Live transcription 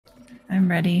I'm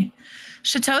ready.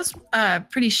 Shatoe's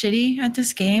pretty shitty at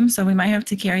this game, so we might have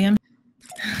to carry him.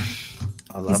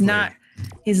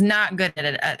 He's not good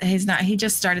at it. He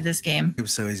just started this game.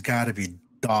 So he's got to be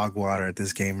dog water at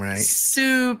this game, right?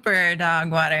 Super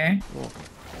dog water.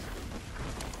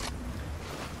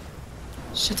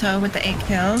 Shatoe with the 8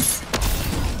 kills.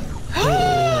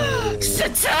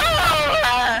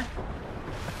 Shatoe!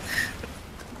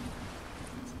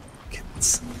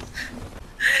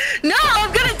 No,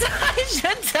 I'm gonna die,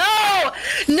 Shatoe!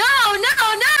 No!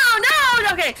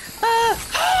 Okay.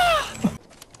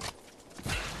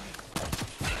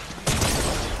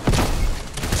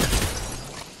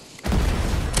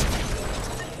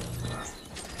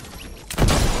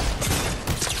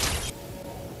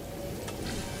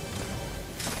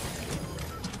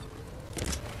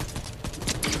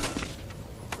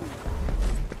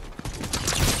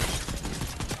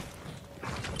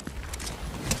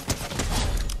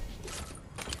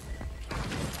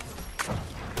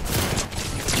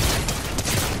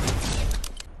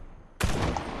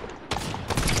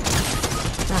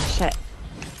 Oh shit.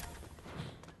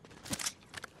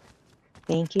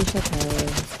 Thank you,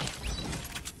 Shatoe.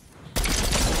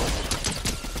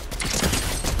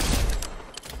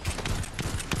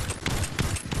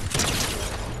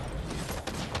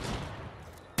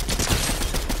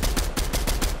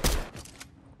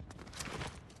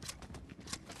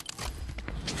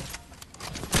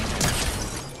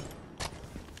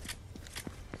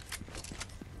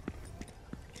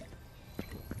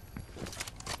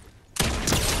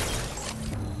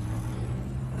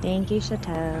 Thank you,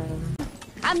 Shatoe.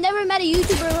 I've never met a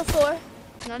YouTuber before.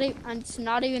 It's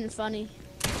not even funny.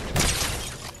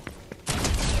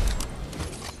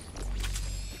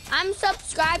 I'm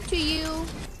subscribed to you.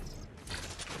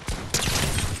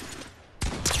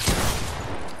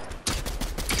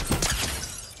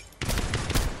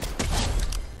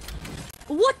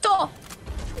 What the?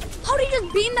 How did he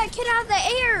just beam that kid out of the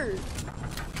air?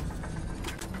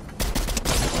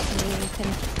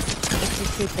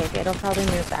 If you 2-tick, it'll probably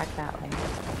move back that way.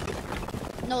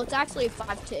 No, it's actually a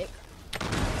 5-tick.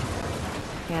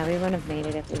 Yeah, we wouldn't have made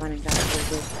it if we wouldn't have got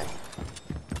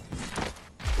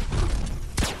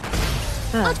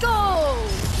it. Let's go!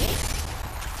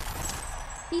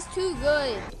 He's too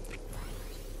good.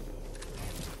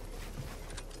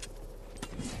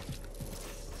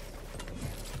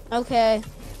 Okay.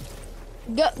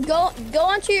 Go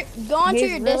onto your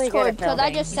He's really Discord because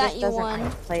I just sent you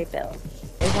one. Play build.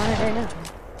 They want it right now.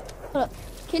 Hold up.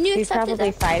 Can you He's accept probably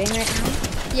it? fighting right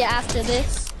now. Yeah, after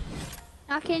this.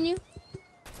 Now can you?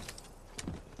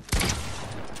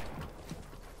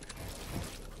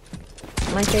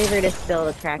 My favorite is still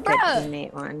the crackhead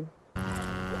teammate one.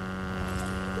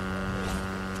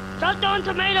 Stop throwing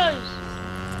tomatoes!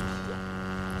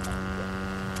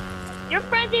 Your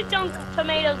friends keep throwing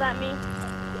tomatoes at me.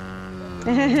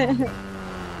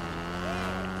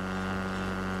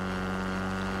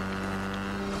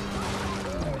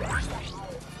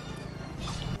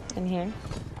 In here.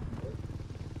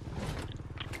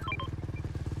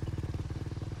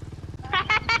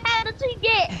 That's what you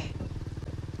get.